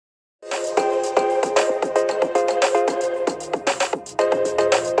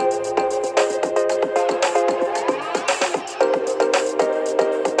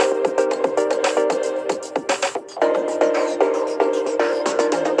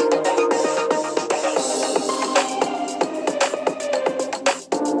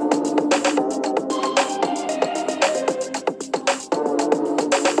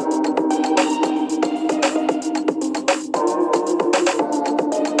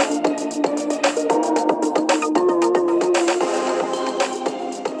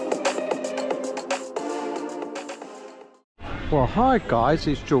Hi guys,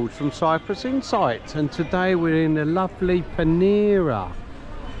 it's George from Cyprus Insight, and today we're in the lovely Pernera.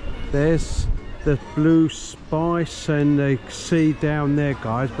 There's the blue spice and the sea down there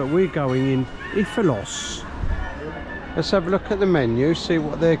guys, but we're going in Ifalos. Let's have a look at the menu, see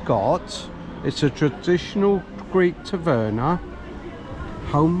what they've got. It's a traditional Greek taverna,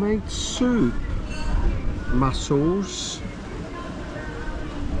 homemade soup, mussels,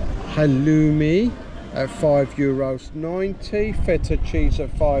 halloumi at €5.90, feta cheese at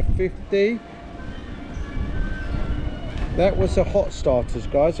 $5.50. That was the hot starters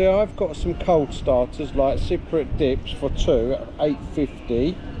guys. Yeah, I've got some cold starters like Cyprus dips for two at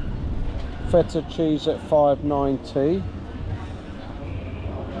 $8.50, feta cheese at $5.90,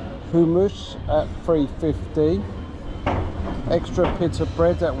 hummus at $3.50, extra pita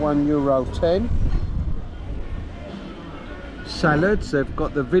bread at €1.10. Salads, they've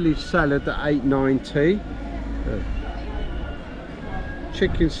got the village salad at $8.90,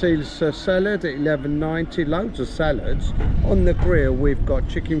 chicken Caesar salad at $11.90. Loads of salads. On the grill we've got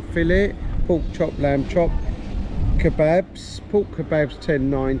chicken fillet, pork chop, lamb chop, kebabs, pork kebabs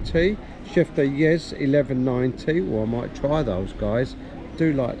 $10.90, chef de yes $11.90. Well, I might try those guys,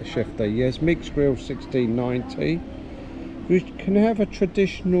 do like the chef de yes. Mixed grill $16.90. We can have a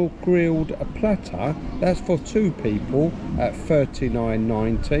traditional grilled platter, that's for two people at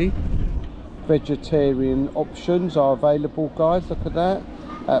 $39.90. Vegetarian options are available guys, look at that,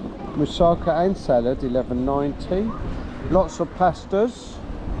 at moussaka and salad $11.90. Lots of pastas,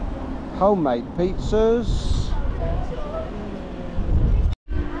 homemade pizzas,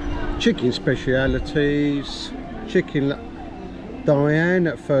 chicken specialities, chicken Diane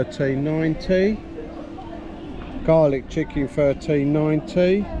at $13.90. Garlic chicken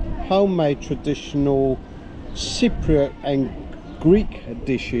 $13.90. Homemade traditional Cypriot and Greek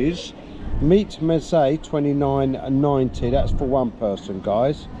dishes. Meat meze $29.90. That's for one person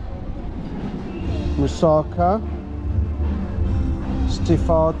guys. Moussaka.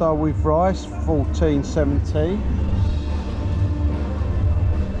 Stifada with rice $14.70.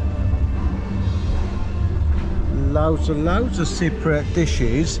 Loads and loads of Cypriot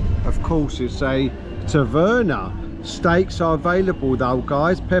dishes. Of course it's a taverna. Steaks are available though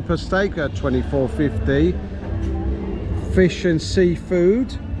guys. Pepper steak at $24.50. Fish and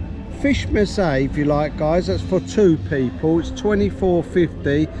seafood. Fish meze if you like guys, that's for two people, it's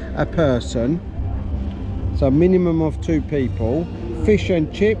 $24.50 a person, so minimum of two people. Fish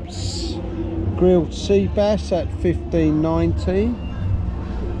and chips, grilled sea bass at $15.90.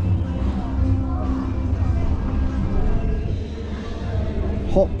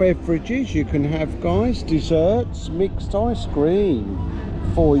 Hot beverages you can have guys, desserts, mixed ice cream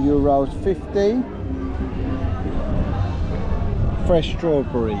 €4.50. Fresh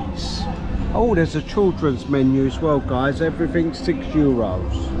strawberries. Oh, there's a children's menu as well guys, everything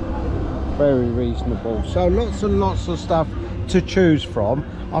 €6, very reasonable. So lots and lots of stuff to choose from.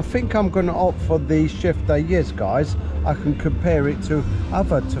 I think I'm going to opt for the chef de yes guys. I can compare it to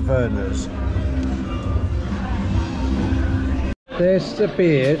other tavernas. There's the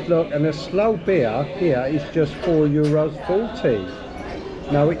beer, look, and a slow beer here is just €4.40.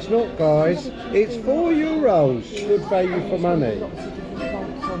 No, it's not guys, it's €4. Good value for money.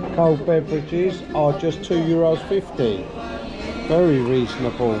 Cold beverages are just €2.50. Very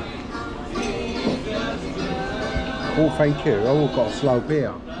reasonable. Oh, thank you. Oh, we've got a slow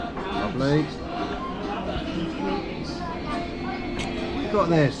beer. Lovely. What you got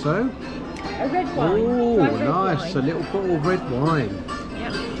there, Sue? A red wine. Oh, nice. A little bottle of red wine.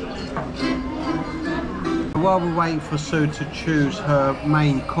 Yep. While we're waiting for Sue to choose her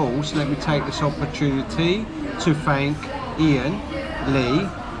main course, let me take this opportunity to thank Ian, Lee,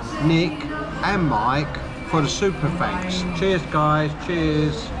 Nick and Mike for the super thanks. Cheers guys,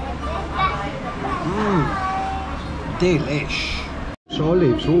 cheers. Delish. So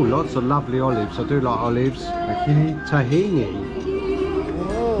olives, oh lots of lovely olives, I do like olives. Tahini.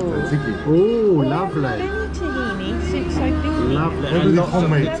 Oh, lovely. Tahini, suits so big. Lovely. And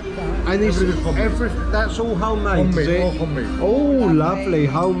homemade. And this that's all homemade, is it? All homemade. Oh, lovely,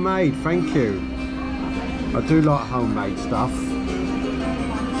 homemade, thank you. I do like homemade stuff.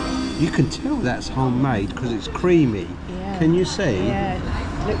 You can tell that's homemade because it's creamy. Yeah. Can you see? Yeah,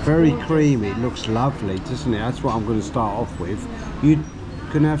 looks very gorgeous. creamy. It looks lovely, doesn't it? That's what I'm going to start off with. You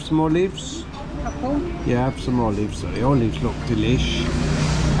can have some olives? Couple. Yeah, have some olives. The olives look delish.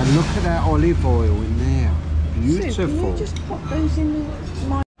 And look at that olive oil in there. Beautiful. So, can you just pop those in the...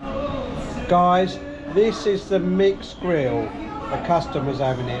 Guys, this is the mixed grill. The customer's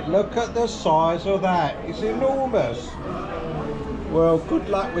having it. Look at the size of that. It's enormous. Well, good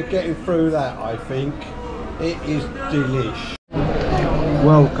luck with getting through that, I think. It is delish.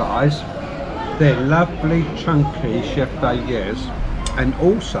 Well guys, they're lovely chunky chef d'oeuvres, and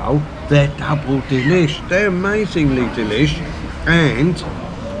also they're double delish. They're amazingly delish, and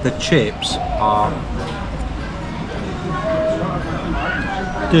the chips are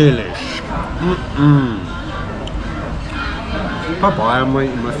delish. Bye bye, I'm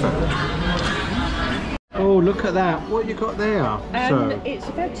waiting my food. Oh, look at that. What you got there? And it's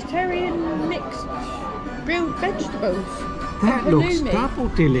a vegetarian mixed grilled vegetables. That and looks halloumi. double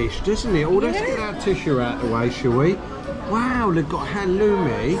delish, doesn't it? Oh, let's get our tissue out of the way, shall we? Wow, they've got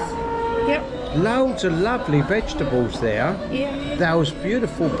halloumi. Yep. Loads of lovely vegetables there. Yeah. Those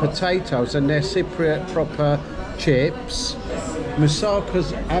beautiful potatoes and their Cypriot proper chips.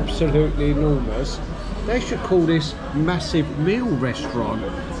 Moussaka's absolutely enormous. They should call this massive meal restaurant.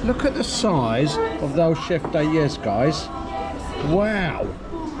 Look at the size of those chef d'oeuvres, guys. Wow.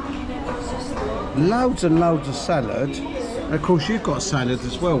 Loads and loads of salad. And of course you've got salad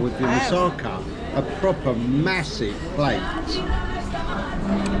as well with your moussaka. A proper massive plate.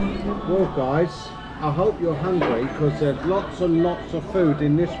 Well guys, I hope you're hungry because there's lots and lots of food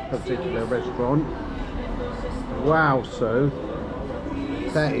in this particular restaurant. Wow, Sue.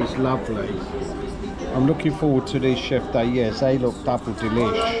 That is lovely. I'm looking forward to these chef d'oeuvres. They look double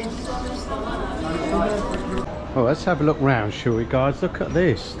delish. Oh, let's have a look round, shall we, guys? Look at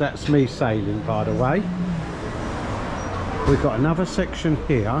this. That's me sailing, by the way. We've got another section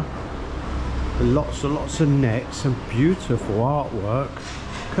here. Lots and lots of nets and beautiful artwork.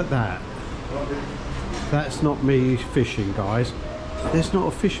 Look at that. That's not me fishing, guys. There's not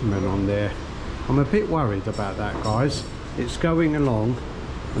a fisherman on there. I'm a bit worried about that, guys. It's going along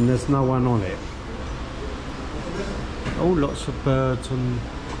and there's no one on it. Oh, lots of birds on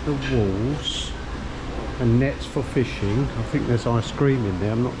the walls and nets for fishing. I think there's ice cream in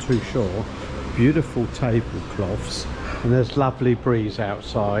there, I'm not too sure. Beautiful tablecloths, and there's lovely breeze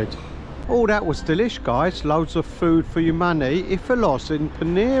outside. Oh, that was delish, guys. Loads of food for your money. Ifalos in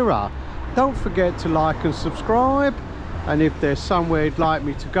Pernera. Don't forget to like and subscribe, and if there's somewhere you'd like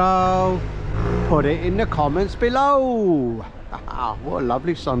me to go, put it in the comments below. What a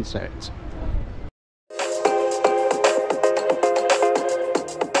lovely sunset.